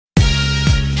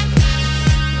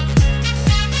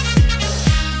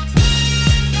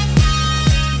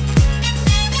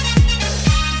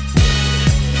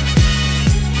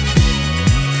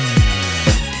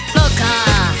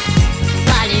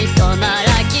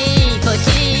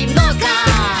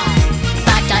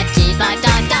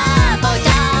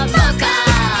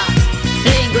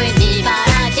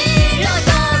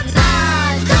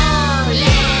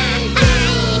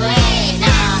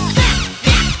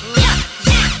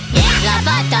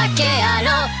pataqué à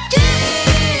l'eau, tu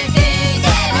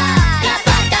buderas. La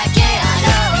pataqué à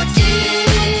l'eau, tu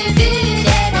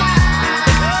buderas.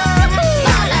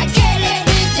 Par laquelle est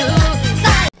du tout.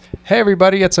 Hey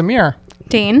everybody, it's Amir.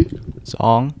 Dane.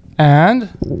 Song. And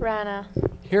Rana.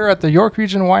 here at the York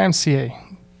Region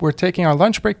YMCA, we're taking our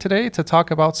lunch break today to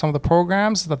talk about some of the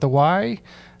programs that the Y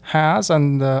has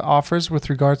and offers with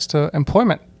regards to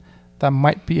employment that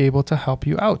might be able to help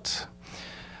you out.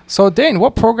 So Dane,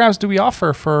 what programs do we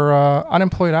offer for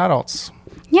unemployed adults?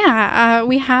 Yeah,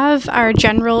 we have our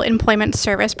General Employment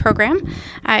Service Program.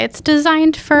 It's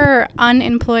designed for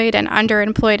unemployed and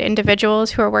underemployed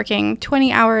individuals who are working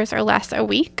 20 hours or less a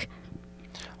week.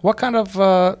 What kind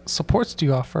of supports do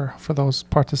you offer for those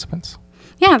participants?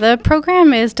 Yeah, the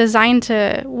program is designed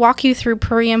to walk you through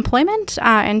pre-employment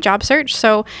and job search.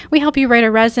 So we help you write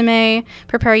a resume,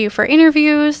 prepare you for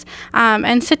interviews,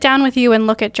 and sit down with you and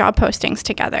look at job postings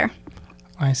together.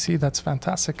 I see, that's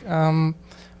fantastic.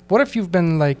 What if you've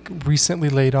been recently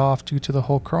laid off due to the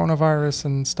whole coronavirus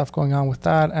and stuff going on with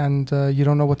that, and you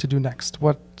don't know what to do next?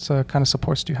 What kind of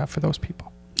supports do you have for those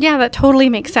people? Yeah, that totally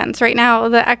makes sense. Right now,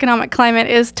 the economic climate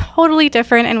is totally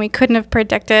different, and we couldn't have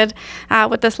predicted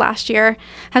what this last year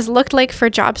has looked like for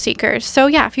job seekers. So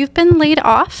yeah, if you've been laid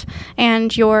off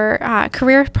and your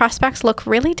career prospects look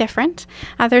really different,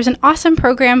 there's an awesome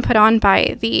program put on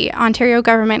by the Ontario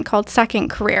government called Second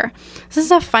Career. This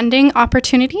is a funding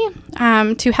opportunity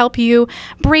to help you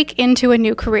break into a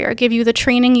new career, give you the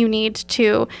training you need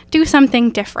to do something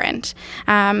different.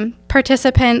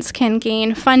 Participants can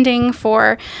gain funding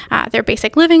for their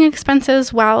basic living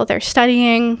expenses while they're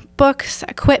studying, books,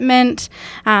 equipment,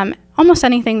 almost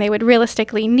anything they would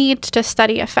realistically need to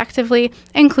study effectively,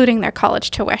 including their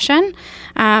college tuition.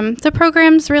 The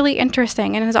program's really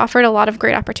interesting and has offered a lot of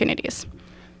great opportunities.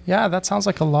 Yeah, that sounds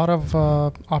like a lot of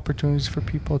opportunities for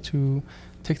people to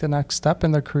take the next step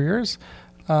in their careers.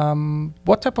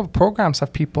 What type of programs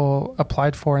have people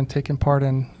applied for and taken part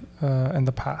in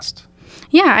the past?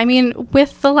 Yeah, I mean,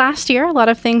 with the last year, a lot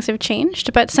of things have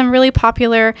changed, but some really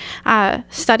popular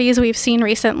studies we've seen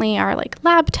recently are like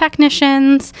lab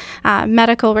technicians,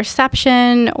 medical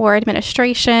reception or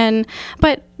administration,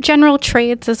 but general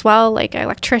trades as well, like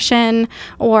electrician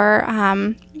or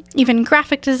even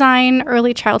graphic design,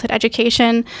 early childhood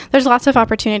education. There's lots of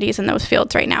opportunities in those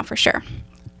fields right now for sure.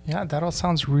 Yeah, that all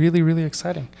sounds really, really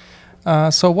exciting.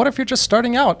 So what if you're just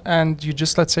starting out and you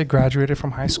just, let's say, graduated from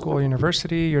high school or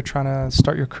university, you're trying to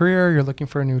start your career, you're looking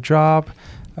for a new job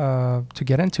to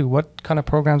get into. What kind of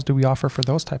programs do we offer for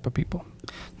those type of people?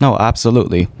 No,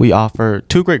 absolutely. We offer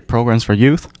two great programs for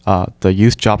youth, the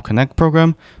Youth Job Connect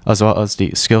program, as well as the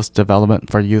Skills Development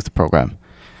for Youth program.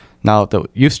 Now, the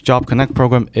Youth Job Connect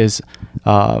program is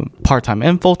part-time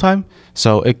and full-time,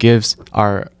 so it gives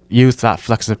our youth that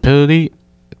flexibility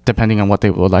depending on what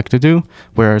they would like to do,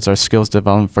 whereas our Skills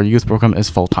Development for Youth program is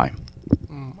full-time.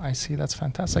 I see, that's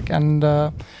fantastic. And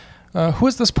who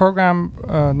is this program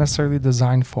necessarily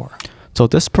designed for? So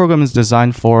this program is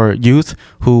designed for youth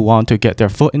who want to get their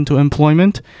foot into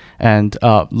employment and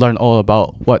learn all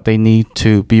about what they need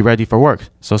to be ready for work.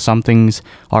 So some things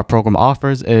our program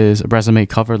offers is resume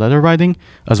cover letter writing,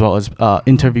 as well as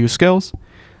interview skills.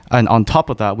 And on top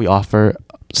of that, we offer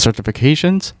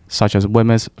certifications such as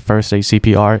WHMIS, First Aid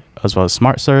CPR, as well as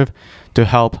SmartServe to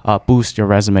help boost your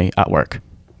resume at work.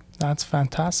 That's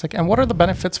fantastic. And what are the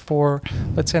benefits for,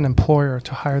 let's say, an employer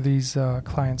to hire these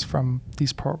clients from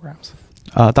these programs?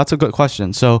 That's a good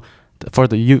question. So for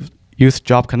the Youth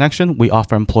Job Connection, we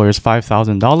offer employers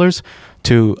 $5,000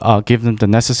 to give them the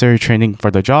necessary training for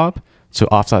the job to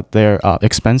offset their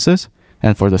expenses.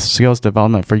 And for the Skills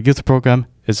Development for Youth program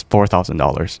is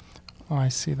 $4,000. Oh, I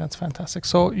see. That's fantastic.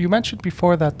 So you mentioned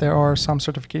before that there are some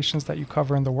certifications that you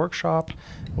cover in the workshop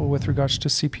with regards to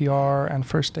CPR and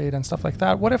first aid and stuff like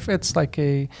that. What if it's like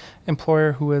a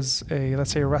employer who is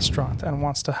let's say a restaurant and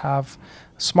wants to have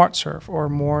SmartServe or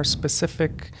more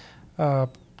specific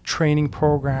training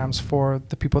programs for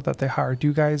the people that they hire? Do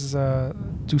you guys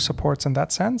do supports in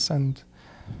that sense? And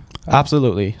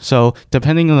Absolutely. So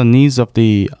depending on the needs of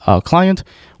the client,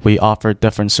 we offer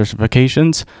different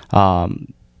certifications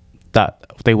that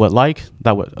they would like,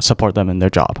 that would support them in their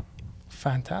job.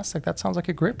 Fantastic. That sounds like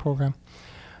a great program.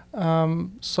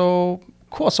 So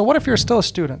cool. So what if you're still a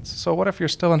student? So what if you're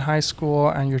still in high school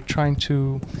and you're trying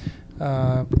to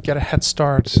get a head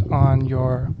start on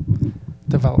your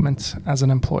development as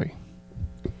an employee?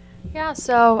 Yeah,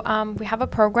 so we have a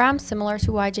program similar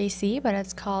to YJC, but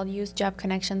it's called Youth Job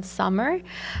Connection Summer,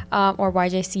 or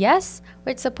YJCS,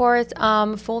 which supports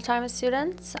full-time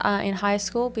students in high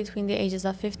school between the ages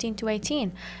of 15 to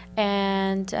 18.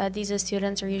 And these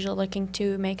students are usually looking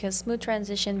to make a smooth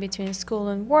transition between school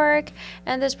and work,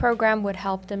 and this program would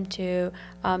help them to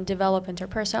develop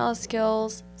interpersonal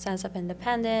skills, sense of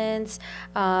independence,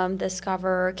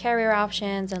 discover career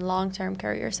options, and long-term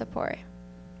career support.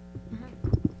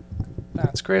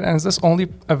 That's great. And is this only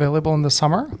available in the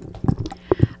summer?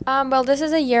 Well, this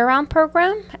is a year-round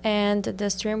program, and the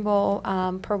stream will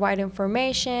provide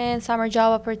information, summer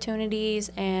job opportunities,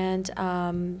 and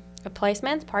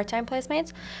placements, part-time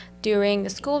placements during the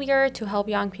school year to help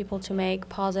young people to make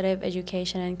positive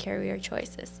education and career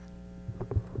choices.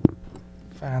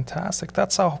 Fantastic.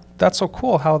 That's so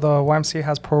cool how the YMCA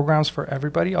has programs for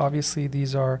everybody. Obviously,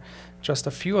 these are just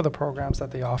a few of the programs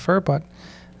that they offer, but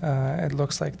it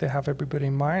looks like they have everybody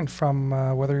in mind, from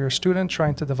whether you're a student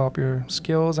trying to develop your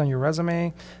skills and your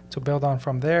resume to build on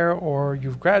from there, or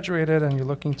you've graduated and you're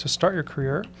looking to start your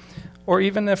career, or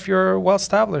even if you're well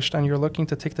established and you're looking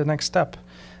to take the next step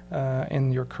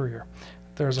in your career.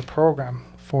 There's a program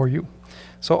for you.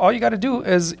 So all you got to do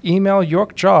is email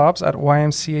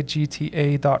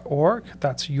yorkjobs@ymcagta.org.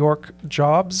 That's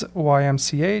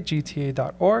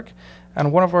yorkjobs@ymcagta.org.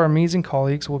 And one of our amazing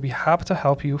colleagues will be happy to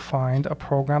help you find a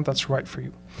program that's right for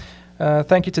you.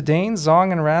 Thank you to Dane,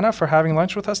 Zong, and Rana for having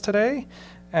lunch with us today.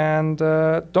 And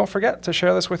don't forget to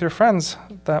share this with your friends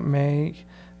that may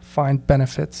find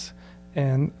benefits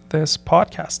in this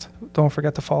podcast. Don't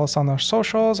forget to follow us on our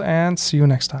socials, and see you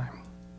next time.